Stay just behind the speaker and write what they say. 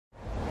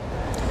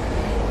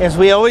As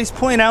we always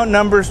point out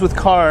numbers with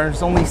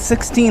cars, only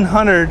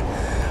 1,600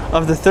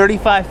 of the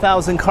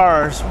 35,000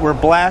 cars were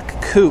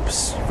black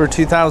coupes for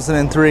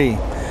 2003.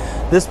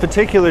 This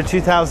particular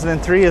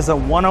 2003 is a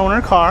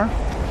one-owner car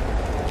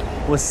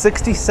with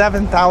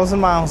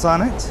 67,000 miles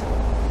on it.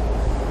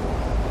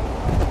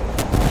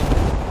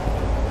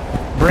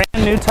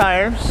 Brand new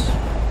tires,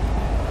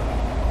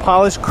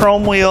 polished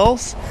chrome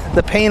wheels.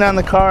 The paint on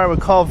the car I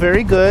would call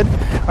very good.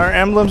 Our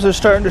emblems are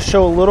starting to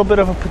show a little bit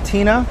of a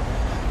patina,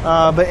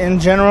 but in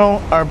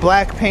general, our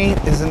black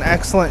paint is in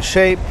excellent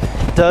shape.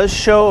 Does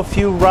show a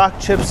few rock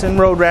chips and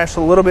road rash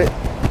a little bit.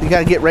 You got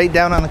to get right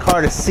down on the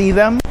car to see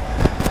them.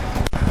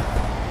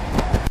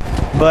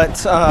 But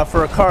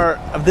for a car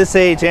of this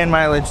age and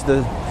mileage,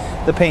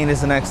 the paint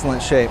is in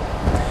excellent shape.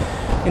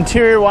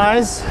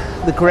 Interior-wise,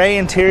 the gray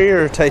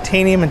interior or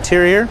titanium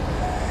interior.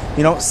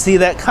 You don't see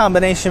that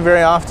combination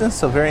very often,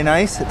 so very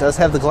nice. It does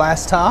have the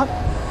glass top,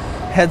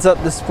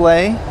 heads-up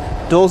display,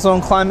 dual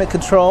zone climate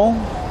control,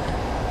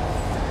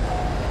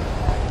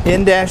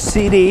 in-dash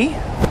CD,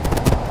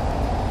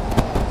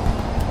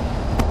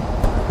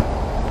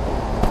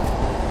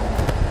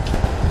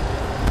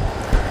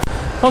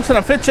 folks, in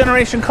a fifth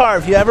generation car,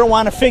 if you ever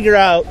want to figure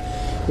out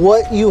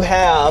what you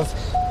have,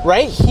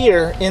 right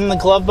here in the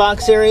glove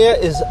box area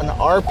is an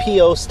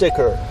RPO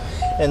sticker.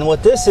 And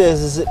what this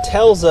is it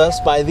tells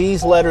us by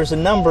these letters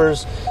and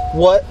numbers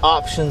what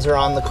options are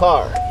on the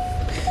car.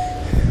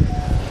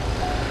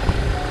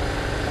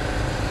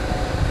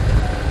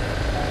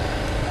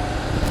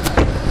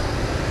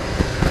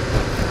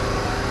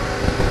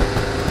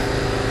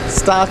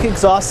 Stock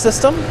exhaust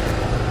system.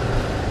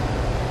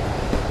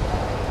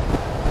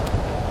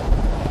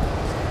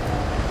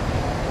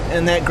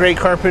 And that gray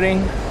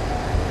carpeting.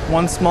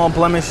 One small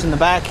blemish in the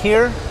back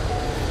here.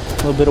 A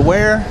little bit of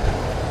wear.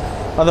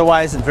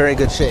 Otherwise, in very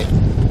good shape.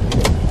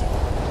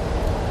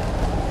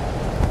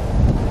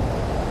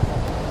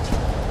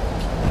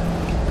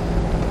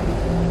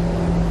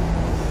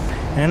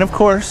 And of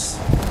course,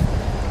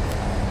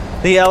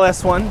 the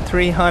LS1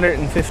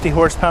 350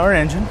 horsepower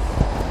engine.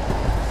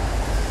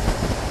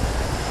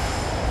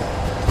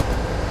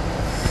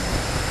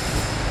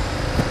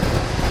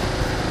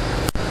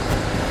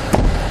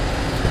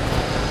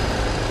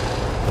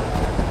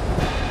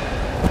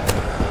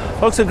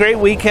 Folks, a great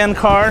weekend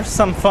car,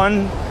 some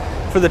fun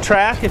for the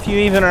track if you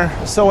even are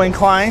so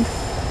inclined.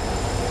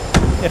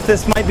 If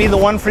this might be the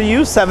one for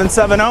you,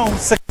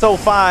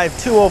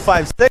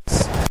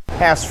 770-605-2056.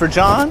 Ask for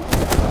John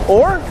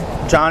or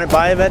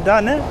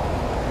john@buyavette.net.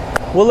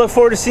 We'll look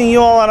forward to seeing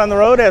you all out on the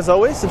road. As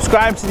always,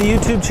 subscribe to the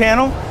YouTube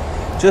channel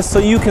just so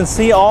you can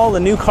see all the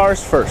new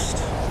cars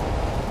first.